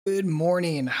Good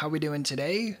morning. How we doing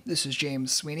today? This is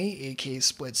James Sweeney, aka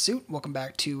Split Suit. Welcome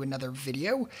back to another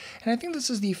video. And I think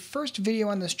this is the first video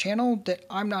on this channel that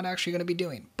I'm not actually going to be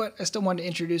doing, but I still wanted to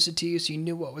introduce it to you so you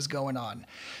knew what was going on.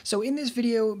 So in this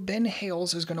video, Ben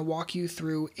Hayles is going to walk you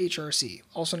through HRC,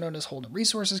 also known as Holdem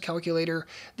Resources Calculator.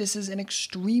 This is an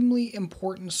extremely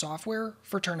important software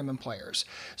for tournament players.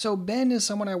 So Ben is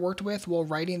someone I worked with while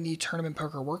writing the Tournament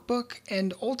Poker Workbook,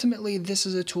 and ultimately this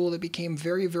is a tool that became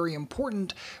very, very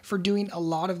important for doing a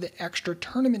lot of the extra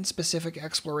tournament-specific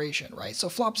exploration, right? So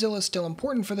Flopzilla is still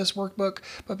important for this workbook,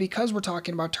 but because we're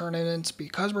talking about tournaments,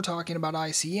 because we're talking about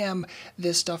ICM,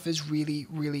 this stuff is really,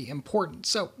 really important.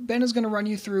 So Ben is going to run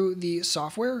you through the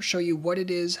software, show you what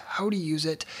it is, how to use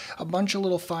it, a bunch of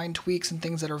little fine tweaks and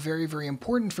things that are very, very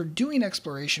important for doing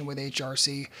exploration with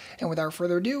HRC. And without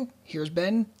further ado, here's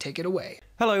Ben. Take it away.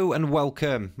 Hello and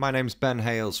welcome. My name's Ben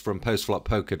Hayles from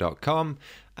postfloppoker.com,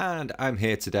 and I'm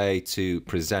here today to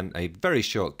present a very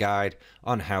short guide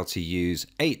on how to use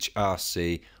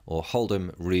HRC or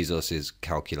Holdem Resources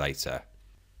Calculator.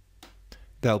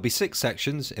 There'll be 6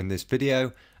 sections in this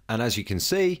video, and as you can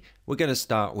see, we're going to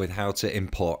start with how to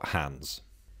import hands.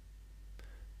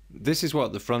 This is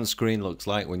what the front screen looks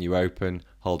like when you open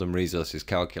Holdem Resources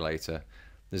Calculator.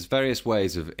 There's various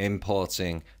ways of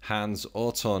importing hands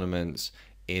or tournaments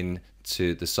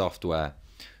into the software.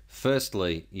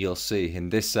 Firstly, you'll see in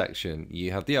this section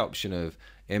you have the option of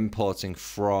importing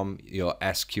from your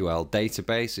SQL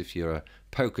database. If you're a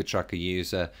Poker Tracker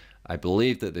user, I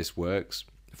believe that this works.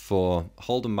 For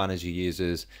Holdem Manager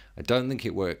users, I don't think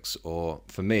it works, or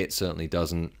for me it certainly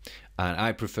doesn't, and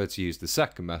I prefer to use the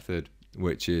second method,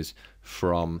 which is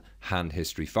from hand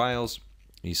history files.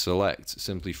 You select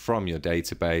simply from your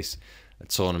database a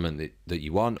tournament that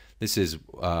you want. This is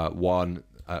one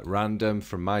at random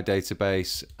from my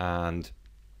database, and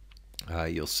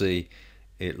you'll see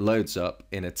it loads up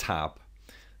in a tab.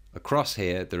 Across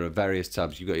here there are various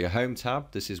tabs. You've got your home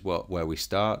tab. This is where we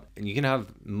start, and you can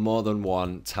have more than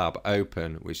one tab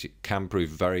open, which can prove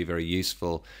very, very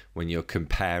useful when you're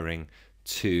comparing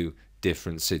two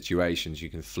different situations. You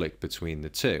can flick between the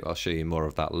two. I'll show you more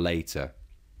of that later.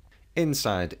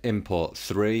 Inside import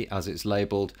 3, as it's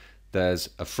labeled, there's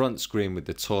a front screen with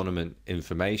the tournament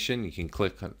information. You can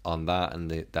click on that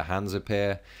and the hands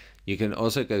appear. You can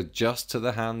also go just to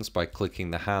the hands by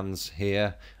clicking the hands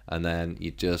here, and then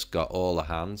you just got all the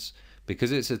hands.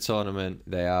 Because it's a tournament,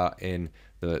 they are in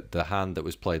the hand that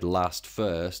was played last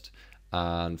first,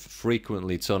 and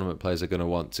frequently tournament players are going to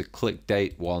want to click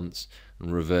date once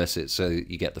and reverse it so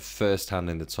that you get the first hand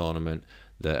in the tournament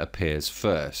that appears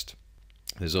first.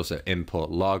 There's also import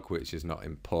log, which is not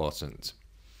important.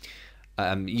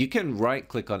 You can right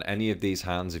click on any of these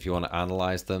hands if you want to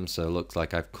analyze them. So it looks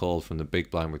like I've called from the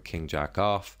big blind with king jack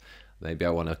off. Maybe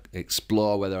I want to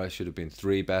explore whether I should have been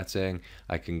 3-betting.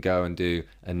 I can go and do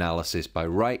analysis by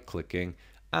right clicking,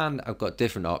 and I've got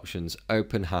different options: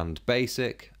 open hand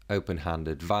basic, open hand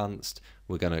advanced.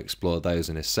 We're going to explore those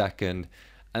in a second.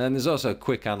 And then there's also a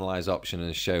quick analyze option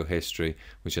and show history,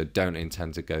 which I don't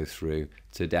intend to go through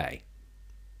today.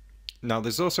 Now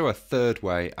there's also a third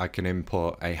way I can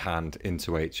import a hand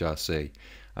into HRC.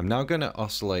 I'm now going to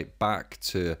oscillate back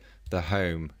to the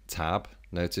home tab.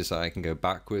 Notice that I can go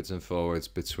backwards and forwards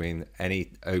between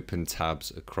any open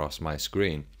tabs across my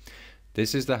screen.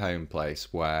 This is the home place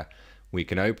where we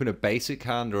can open a basic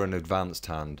hand or an advanced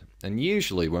hand, and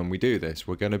usually when we do this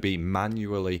we're going to be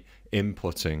manually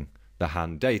inputting the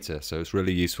hand data, so it's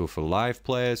really useful for live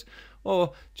players,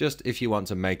 or just if you want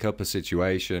to make up a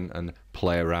situation and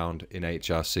play around in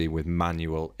HRC with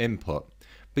manual input.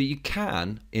 But you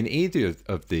can, in either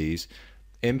of these,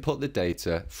 input the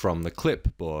data from the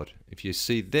clipboard. If you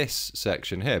see this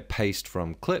section here, paste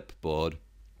from clipboard,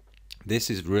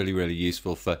 this is really, really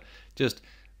useful for just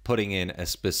putting in a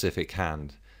specific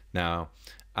hand. Now,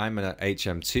 I'm an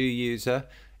HM2 user.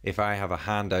 If I have a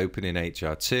hand open in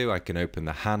HR2, I can open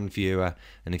the hand viewer,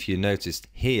 and if you noticed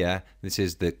here, this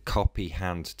is the copy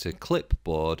hand to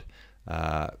clipboard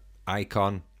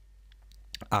icon,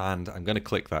 and I'm going to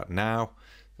click that now,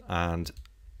 and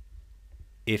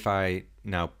if I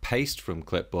now paste from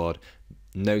clipboard,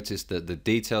 notice that the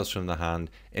details from the hand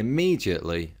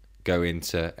immediately go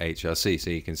into HRC.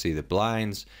 So you can see the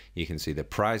blinds, you can see the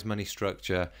prize money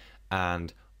structure,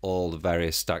 and all the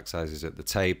various stack sizes at the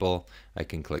table. I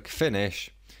can click finish,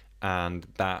 and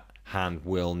that hand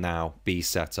will now be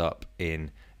set up in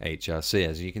HRC.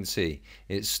 As you can see,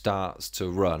 it starts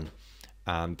to run,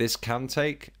 and this can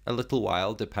take a little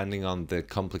while depending on the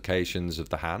complications of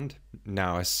the hand.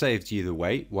 Now I saved you the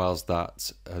wait whilst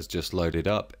that has just loaded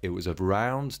up. It was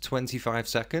around 25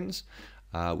 seconds,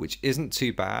 which isn't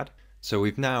too bad. So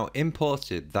we've now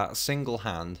imported that single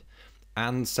hand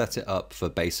and set it up for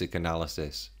basic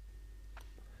analysis.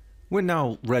 We're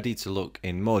now ready to look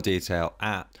in more detail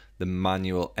at the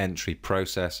manual entry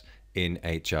process in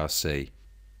HRC.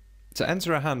 To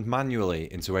enter a hand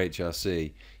manually into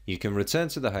HRC, you can return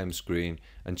to the home screen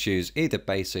and choose either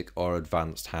basic or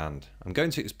advanced hand. I'm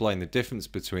going to explain the difference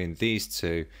between these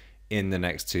two in the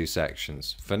next two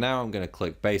sections. For now, I'm going to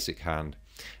click basic hand,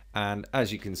 and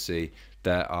as you can see,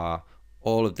 there are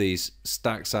all of these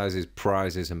stack sizes,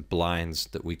 prizes and blinds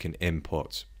that we can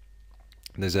input.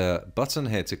 There's a button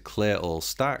here to clear all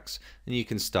stacks and you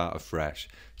can start afresh.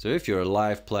 So if you're a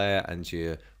live player and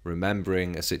you're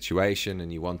remembering a situation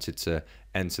and you wanted to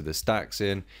enter the stacks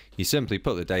in, you simply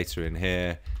put the data in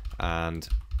here and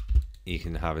you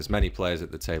can have as many players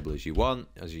at the table as you want,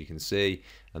 as you can see,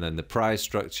 and then the prize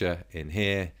structure in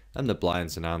here and the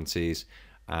blinds and antes,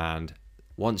 and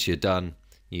once you're done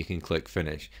you can click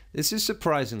finish. This is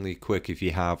surprisingly quick if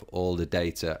you have all the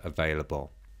data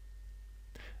available.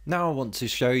 Now I want to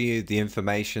show you the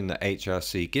information that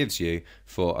HRC gives you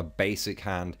for a basic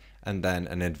hand and then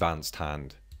an advanced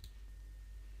hand.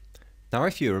 Now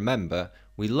if you remember,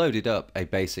 we loaded up a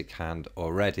basic hand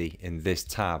already in this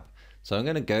tab. So I'm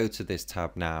going to go to this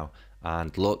tab now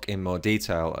and look in more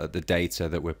detail at the data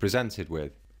that we're presented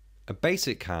with. A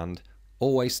basic hand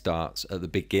always starts at the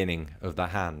beginning of the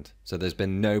hand. So there's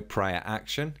been no prior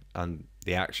action and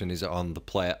the action is on the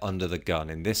player under the gun.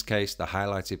 In this case, the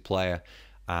highlighted player,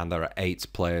 and there are 8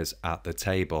 players at the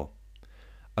table.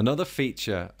 Another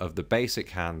feature of the basic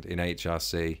hand in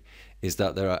HRC is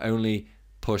that there are only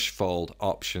push-fold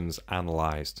options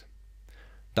analyzed.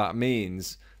 That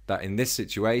means that in this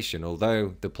situation,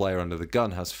 although the player under the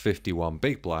gun has 51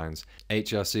 big blinds,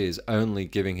 HRC is only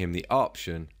giving him the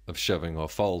option of shoving or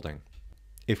folding.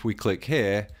 If we click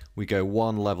here, we go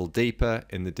one level deeper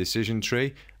in the decision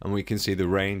tree and we can see the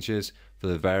ranges for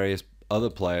the various other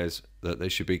players that they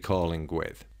should be calling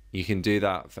with. You can do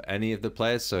that for any of the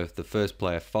players, so if the first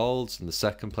player folds and the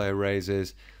second player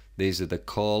raises, these are the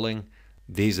calling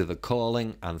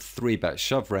and 3-bet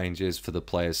shove ranges for the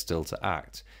players still to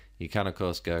act. You can of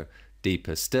course go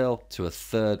deeper still to a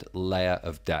third layer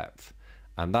of depth,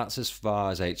 and that's as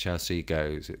far as HRC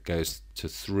goes. It goes to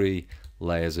 3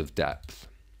 layers of depth.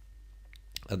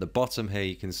 At the bottom here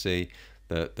you can see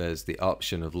that there's the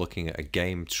option of looking at a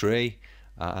game tree,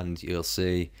 and you'll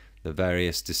see the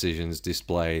various decisions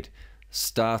displayed,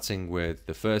 starting with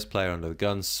the first player under the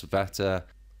gun, Sveta.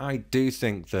 I do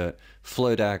think that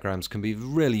flow diagrams can be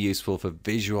really useful for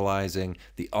visualizing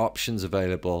the options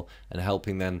available and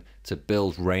helping them to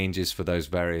build ranges for those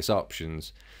various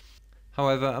options.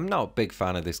 However, I'm not a big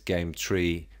fan of this game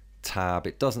tree tab.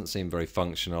 It doesn't seem very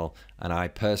functional and I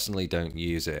personally don't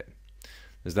use it.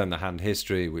 There's then the hand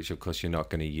history, which of course you're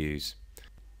not going to use.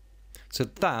 So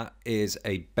that is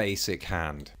a basic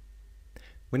hand.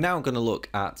 We're now going to look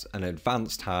at an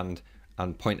advanced hand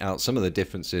and point out some of the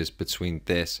differences between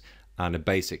this and a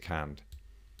basic hand.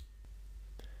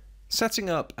 Setting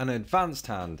up an advanced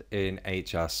hand in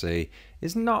HRC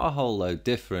is not a whole load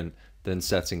different than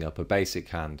setting up a basic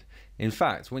hand. In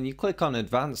fact, when you click on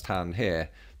advanced hand here,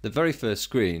 the very first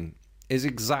screen is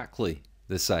exactly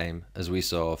the same as we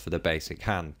saw for the basic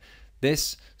hand.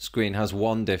 This screen has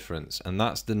one difference, and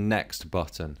that's the next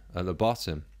button at the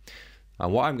bottom.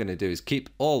 And what I'm going to do is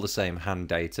keep all the same hand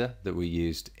data that we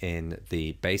used in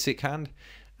the basic hand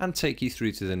and take you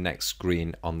through to the next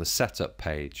screen on the setup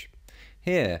page.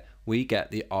 Here we get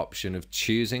the option of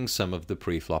choosing some of the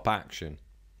pre-flop action.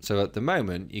 So at the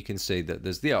moment you can see that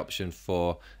there's the option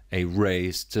for a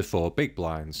raise to 4 big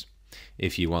blinds.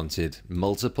 If you wanted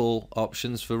multiple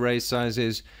options for raise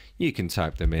sizes, you can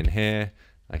type them in here.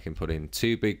 I can put in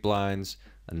 2 big blinds,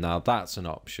 and now that's an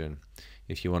option.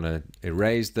 If you want to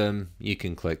erase them, you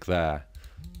can click there.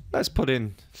 Let's put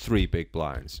in 3 big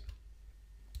blinds.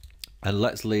 And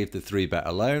let's leave the 3-bet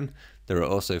alone. There are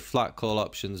also flat call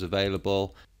options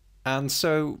available. And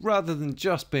so rather than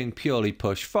just being purely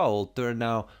push fold, there are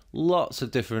now lots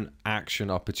of different action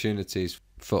opportunities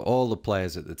for all the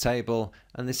players at the table.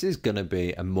 And this is going to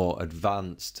be a more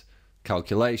advanced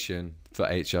calculation for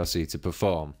HRC to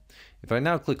perform. If I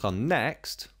now click on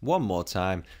next one more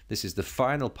time, this is the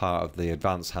final part of the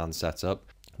advanced hand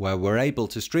setup where we're able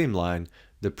to streamline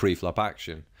the pre-flop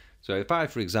action. So if I,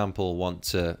 for example, want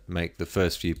to make the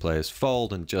first few players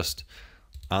fold and just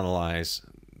analyze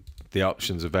the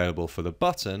options available for the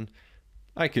button,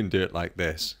 I can do it like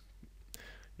this.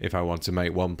 If I want to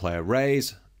make one player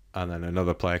raise and then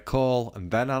another player call and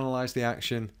then analyze the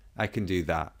action, I can do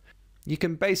that. You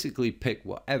can basically pick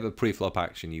whatever pre-flop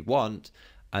action you want,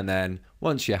 and then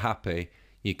once you're happy,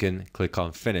 you can click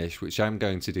on finish, which I'm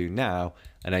going to do now,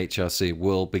 and HRC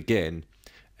will begin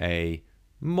a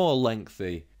more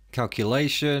lengthy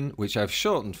calculation, which I've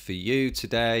shortened for you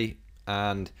today,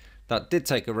 and that did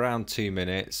take around 2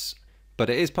 minutes, but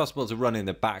it is possible to run in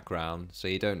the background, so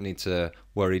you don't need to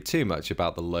worry too much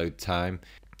about the load time.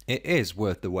 It is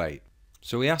worth the wait.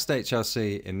 So we asked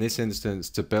HRC in this instance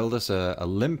to build us a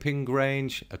limping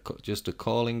range, just a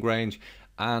calling range,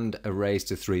 and a raise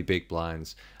to 3 big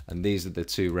blinds. And these are the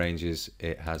 2 ranges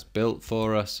it has built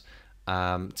for us,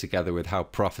 together with how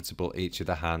profitable each of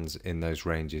the hands in those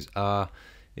ranges are.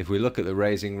 If we look at the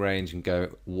raising range and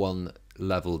go one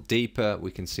level deeper,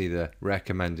 we can see the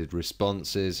recommended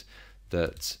responses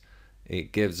that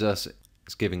it gives us.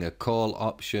 It's giving a call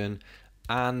option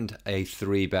and a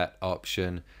 3-bet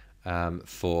option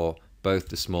for both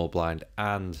the small blind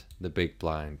and the big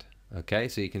blind. Okay,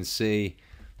 so you can see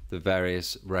the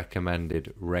various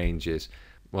recommended ranges.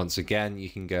 Once again, you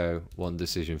can go one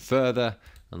decision further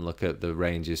and look at the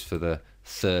ranges for the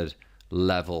 3rd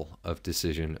level of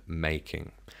decision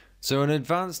making. So an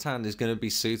advanced hand is going to be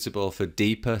suitable for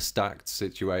deeper stacked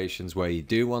situations where you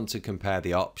do want to compare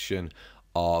the option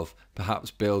of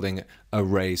perhaps building a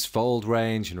raise fold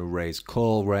range and a raise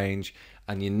call range,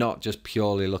 and you're not just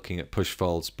purely looking at push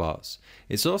fold spots.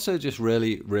 It's also just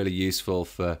really useful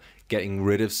for getting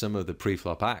rid of some of the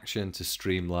pre-flop action to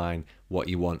streamline what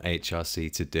you want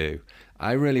HRC to do.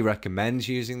 I really recommend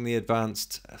using the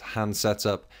advanced hand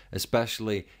setup,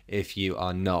 especially if you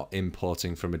are not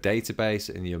importing from a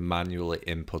database and you're manually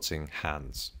inputting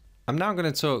hands. I'm now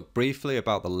going to talk briefly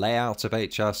about the layout of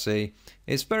HRC.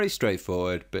 It's very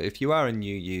straightforward, but if you are a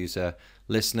new user,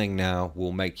 listening now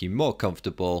will make you more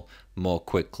comfortable more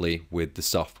quickly with the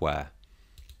software.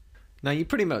 Now you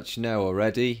pretty much know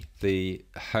already the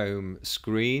home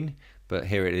screen, but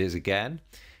here it is again.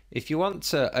 If you want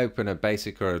to open a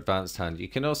basic or advanced hand, you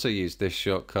can also use this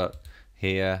shortcut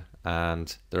here,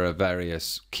 and there are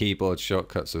various keyboard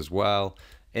shortcuts as well.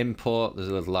 Import, there's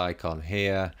a little icon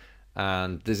here,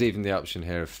 and there's even the option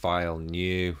here of file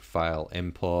new, file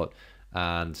import,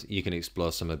 and you can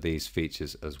explore some of these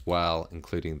features as well,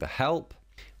 including the help.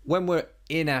 When we're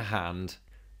in a hand,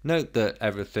 note that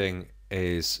everything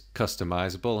is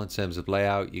customizable in terms of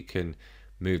layout. You can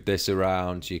move this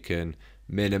around, you can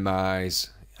minimize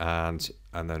and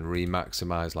then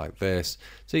re-maximize like this,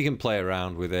 so you can play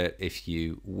around with it if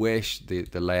you wish. The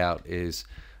layout is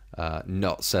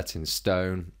not set in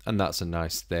stone, and that's a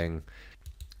nice thing.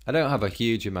 I don't have a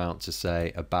huge amount to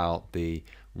say about the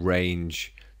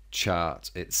range chart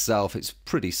itself. It's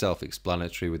pretty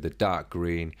self-explanatory, with the dark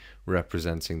green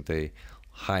representing the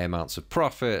high amounts of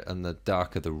profit and the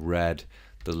darker the red,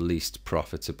 the least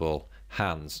profitable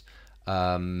hands.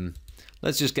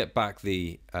 Let's just get back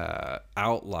the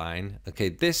outline. Okay,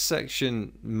 this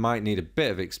section might need a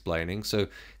bit of explaining. So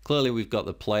clearly we've got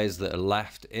the players that are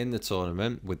left in the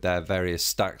tournament with their various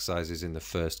stack sizes in the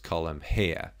first column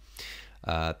here.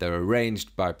 They're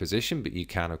arranged by position, but you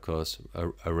can of course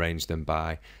arrange them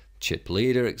by chip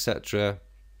leader, etc.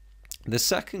 The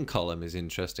second column is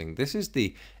interesting. This is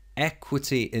the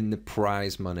equity in the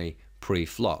prize money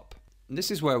pre-flop. This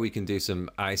is where we can do some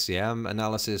ICM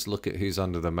analysis, look at who's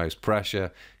under the most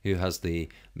pressure, who has the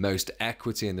most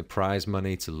equity in the prize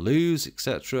money to lose,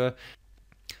 etc.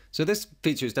 So this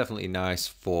feature is definitely nice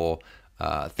for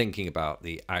thinking about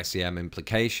the ICM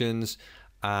implications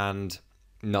and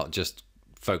not just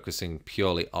focusing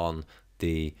purely on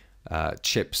the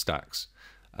chip stacks.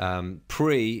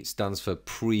 Pre stands for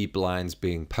pre-blinds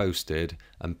being posted,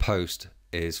 and post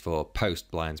is for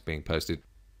post-blinds being posted.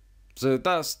 So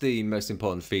that's the most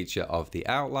important feature of the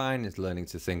outline, is learning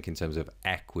to think in terms of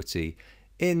equity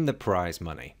in the prize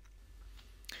money.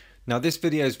 Now this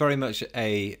video is very much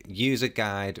a user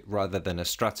guide rather than a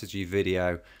strategy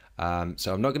video.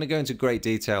 So I'm not going to go into great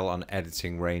detail on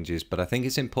editing ranges, but I think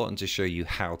it's important to show you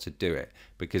how to do it,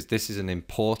 because this is an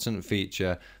important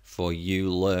feature for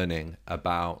you learning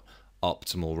about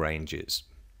optimal ranges.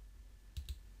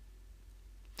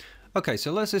 Okay,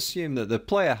 so let's assume that the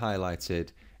player highlighted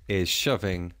is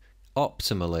shoving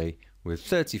optimally with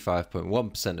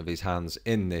 35.1% of his hands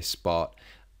in this spot,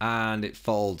 and it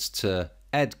folds to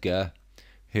Edgar,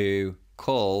 who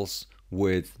calls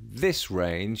with this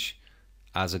range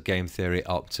as a game theory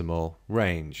optimal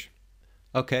range.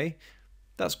 Okay,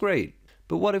 that's great,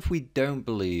 but what if we don't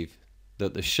believe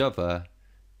that the shover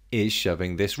is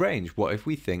shoving this range? What if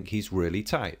we think he's really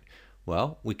tight?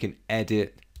 Well, we can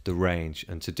edit the range,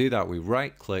 and to do that we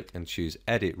right click and choose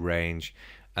edit range,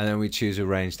 and then we choose a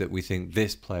range that we think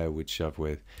this player would shove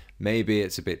with. Maybe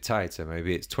it's a bit tighter,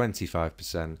 maybe it's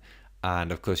 25%,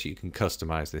 and of course you can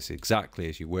customize this exactly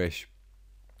as you wish.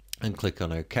 and click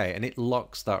on OK, and it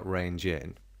locks that range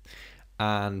in.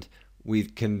 And we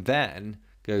can then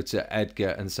go to Edgar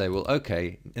and say, well,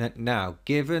 okay, now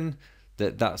given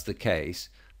that that's the case,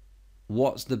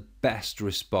 what's the best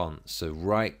response? So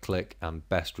right click and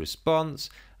best response,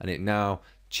 and it now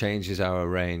changes our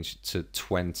range to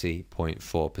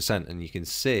 20.4%. And you can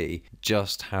see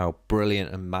just how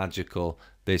brilliant and magical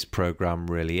this program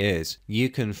really is. You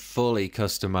can fully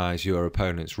customize your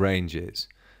opponent's ranges,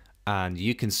 and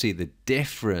you can see the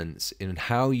difference in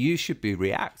how you should be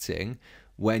reacting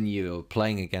when you're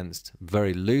playing against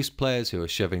very loose players who are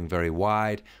shoving very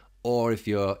wide, or if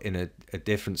you're in a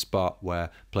different spot where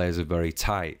players are very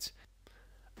tight.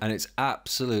 And it's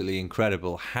absolutely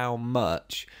incredible how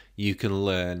much you can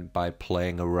learn by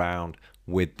playing around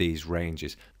with these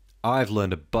ranges. I've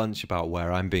learned a bunch about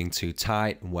where I'm being too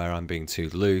tight and where I'm being too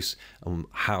loose, and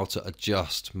how to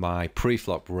adjust my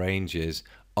pre-flop ranges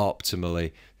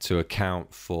optimally to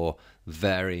account for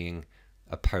varying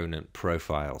opponent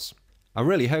profiles. I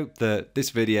really hope that this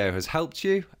video has helped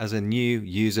you as a new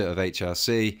user of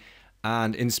HRC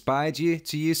and inspired you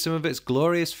to use some of its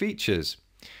glorious features.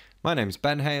 My name's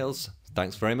Ben Hayles.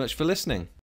 Thanks very much for listening.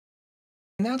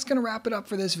 And that's going to wrap it up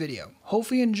for this video.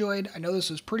 Hopefully you enjoyed. I know this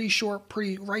was pretty short,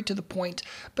 pretty right to the point,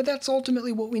 but that's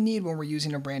ultimately what we need when we're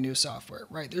using a brand new software,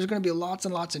 right? There's going to be lots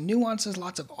and lots of nuances,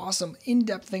 lots of awesome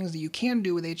in-depth things that you can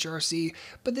do with HRC,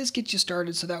 but this gets you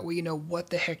started so that way you know what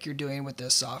the heck you're doing with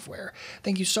this software.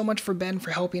 Thank you so much for Ben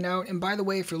for helping out. And by the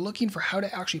way, if you're looking for how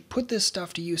to actually put this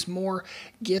stuff to use more,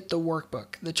 get the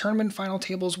workbook. The Tournament Final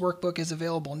Tables workbook is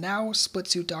available now,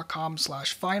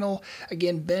 splitsuit.com/final.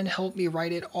 Again, Ben helped me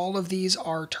write it. All of these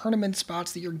are tournament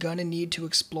spots that you're gonna need to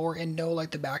explore and know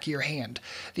like the back of your hand.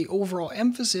 The overall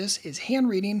emphasis is hand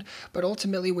reading, but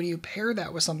ultimately when you pair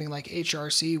that with something like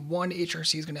HRC,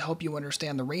 HRC is gonna help you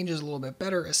understand the ranges a little bit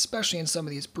better, especially in some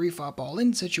of these pre-flop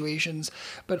all-in situations,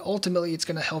 but ultimately it's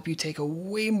gonna help you take a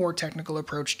way more technical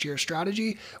approach to your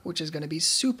strategy, which is gonna be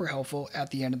super helpful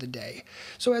at the end of the day.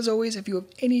 So as always, if you have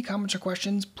any comments or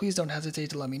questions, please don't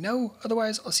hesitate to let me know.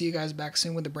 Otherwise, I'll see you guys back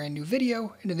soon with a brand new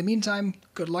video, and in the meantime,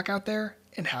 good luck out there,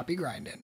 and happy grinding.